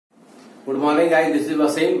Good morning guys, this is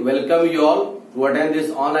Wasim. Welcome you all to attend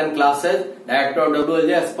this online classes. Director of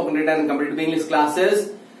WLJ Spoken Written and Competitive English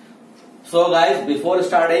classes. So guys, before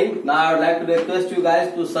starting, now I would like to request you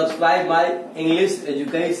guys to subscribe my English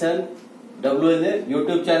Education WLJ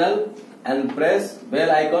YouTube channel and press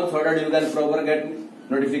bell icon so that you can proper get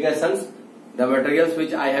notifications, the materials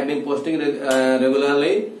which I have been posting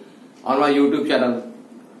regularly on my YouTube channel.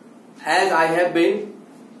 As I have been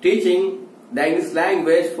teaching the English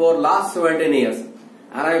language for last 17 years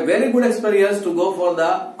and I have very good experience to go for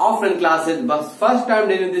the offline classes, but first time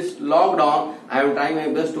during this lockdown I am trying my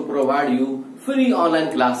best to provide you free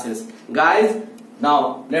online classes. Guys,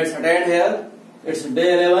 now let's attend here. It's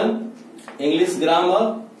day 11, English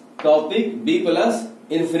grammar, topic Be plus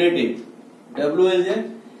infinitive,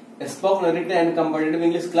 WLJ Spoken Written and Competitive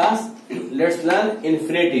English class. Let's learn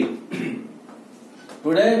infinitive.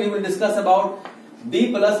 Today we will discuss about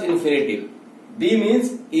Be plus infinitive. Be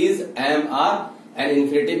means is, am, are, and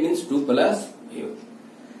infinitive means to plus you.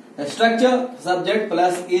 The structure subject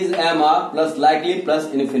plus is, am, are plus likely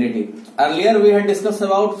plus infinitive. Earlier we had discussed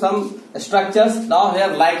about some structures. Now here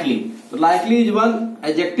likely. So likely is one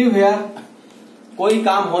adjective here. कोई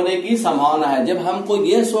काम होने की संभावना है. जब हमको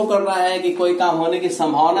ये show कर रहा है कि कोई काम होने की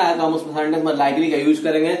संभावना है तो हम उस सेंटेंस में लाइकली का यूज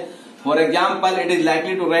करेंगे. For example, it is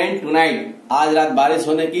likely to rain tonight. आज रात बारिश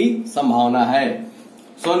होने की संभावना है.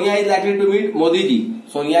 Sonia is likely to meet Modi ji.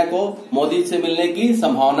 Sonia को मोदी से मिलने की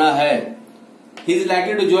संभावना है. He is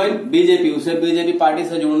likely to join BJP. उसे बीजेपी पार्टी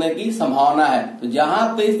से जुड़ने की संभावना है. तो जहां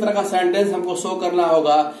पे इस तरह का सेंटेंस हमको शो करना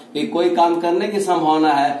होगा कि कोई काम करने की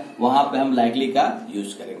संभावना है, वहां पे हम लाइकली का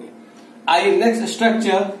यूज करेंगे. आई next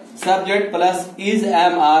structure subject plus is,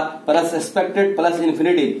 M, are plus expected plus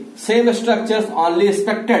infinitive. Same structures only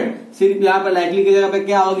expected. सिर्फ यहाँ पे लाइकली की जगह पे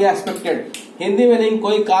क्या हो गया, एक्सपेक्टेड. हिंदी में नहीं,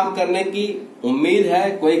 कोई काम करने की उम्मीद है,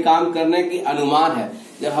 कोई काम करने की अनुमान है.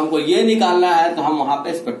 जब हमको ये निकालना है तो हम वहां पे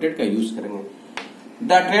एक्सपेक्टेड का यूज करेंगे.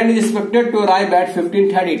 The train is expected to arrive at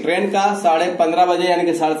 15:30. Train का 15:30 बजे यानी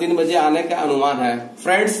कि 3:30 बजे आने का अनुमान है.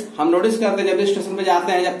 फ्रेंड्स, हम नोटिस करते हैं जब भी स्टेशन पे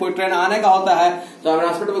जाते हैं, जब कोई ट्रेन आने का होता है तो हम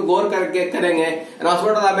अनाउंसमेंट पे गौर करके करेंगे.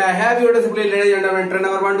 Announcement train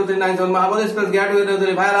number 12397 Mahabodhi express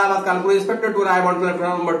gate Kanpur expected to arrive on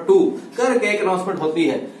platform number 2 करके एक अनाउंसमेंट होती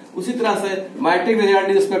है. उसी तरह से matric result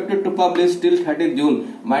is expected to publish till 30 June.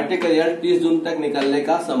 Matric का रिजल्ट 30 जून तक निकलने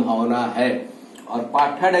का संभावना है. और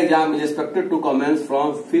part third exam is expected to commence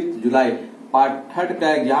from 5 July. Part third का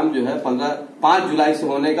एग्जाम जो है 5 जुलाई से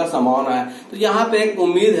होने का संभावना है. तो यहाँ पे एक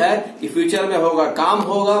उम्मीद है कि फ्यूचर में होगा, काम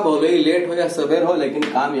होगा, भले ही लेट हो या सवेर हो, लेकिन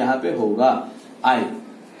काम यहाँ पे होगा. आई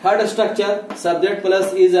third structure subject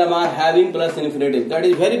plus is, M, are having plus infinitive. That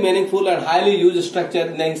is very meaningful and highly use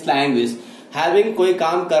structure in English language. Having कोई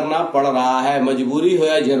काम करना पड़ रहा है, मजबूरी हो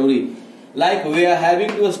या जरूरी. Like we are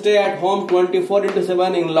having to stay at home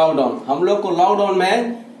 24/7 in lockdown. हम लोग को लॉकडाउन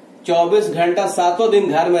में 24 घंटा 7 दिन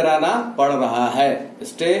घर में रहना पड़ रहा है.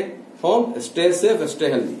 Stay home, stay safe, stay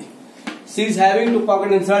healthy. She is having to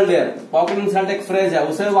pocket insult there. Pocket insult एक फ्रेज है,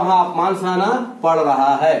 उसे वहां अपमान सहना पड़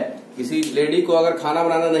रहा है. किसी लेडी को अगर खाना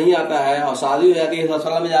बनाना नहीं आता है और शादी हो जाती है,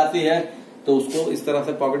 ससुराल में जाती है, तो उसको इस तरह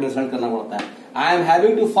से पॉकेट इंसल्ट करना पड़ता है. I am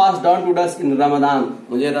having to fast down to dusk इन रमजान.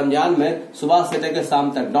 मुझे रमजान में सुबह से लेकर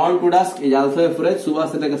शाम तक. Down to dusk is also a phrase, सुबह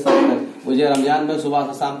से लेकर शाम तक. मुझे रमजान में सुबह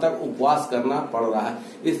से शाम तक उपवास करना पड़ रहा है.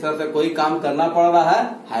 इस तरह से कोई काम करना पड़ रहा है,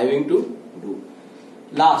 having to do.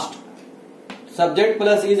 Last subject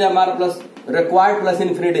plus is, M, are plus required plus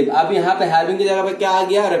infinitive. अब यहाँ पे हैविंग की जगह पे क्या आ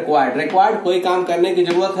गया, रिक्वायर्ड. रिक्वायर्ड कोई काम करने की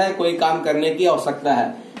जरूरत है, कोई काम करने की आवश्यकता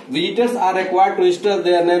है. Visitors are required to register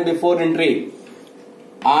their name before entry.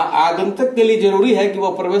 आगंतुक के लिए जरूरी है कि वो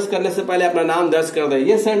प्रवेश करने से पहले अपना नाम दर्ज कर दे.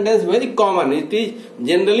 ये sentence very common. It is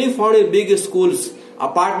generally found in big schools,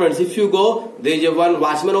 apartments. If you go, there is one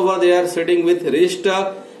watchman over there sitting with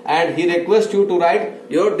register and he request you to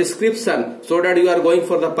right your description so that you are going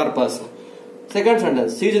for the purpose. Second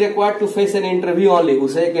sentence, she is required to face an interview only.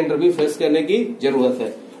 उसे एक interview face करने की जरूरत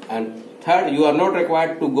है. And third, you are not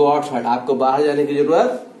required to go outside. आपको बाहर जाने की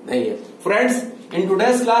जरूरत नहीं है. Friends, in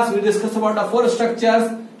today's class we discuss about the 4 structures.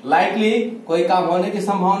 likely कोई काम होने की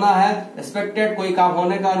संभावना है, expected कोई काम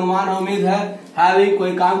होने का अनुमान उम्मीद है, having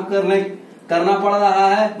कोई काम करना पड़ रहा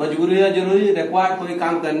है, मजबूरी है जरूरी, required कोई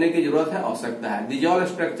काम करने की जरूरत है, आवश्यकता है. These all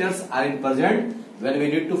structures are in present. When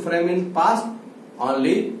we need to frame in past,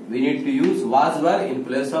 only we need to use was, were in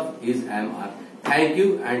place of is, am, are. Thank you,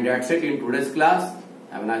 and that's it in today's class.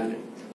 Have a nice day.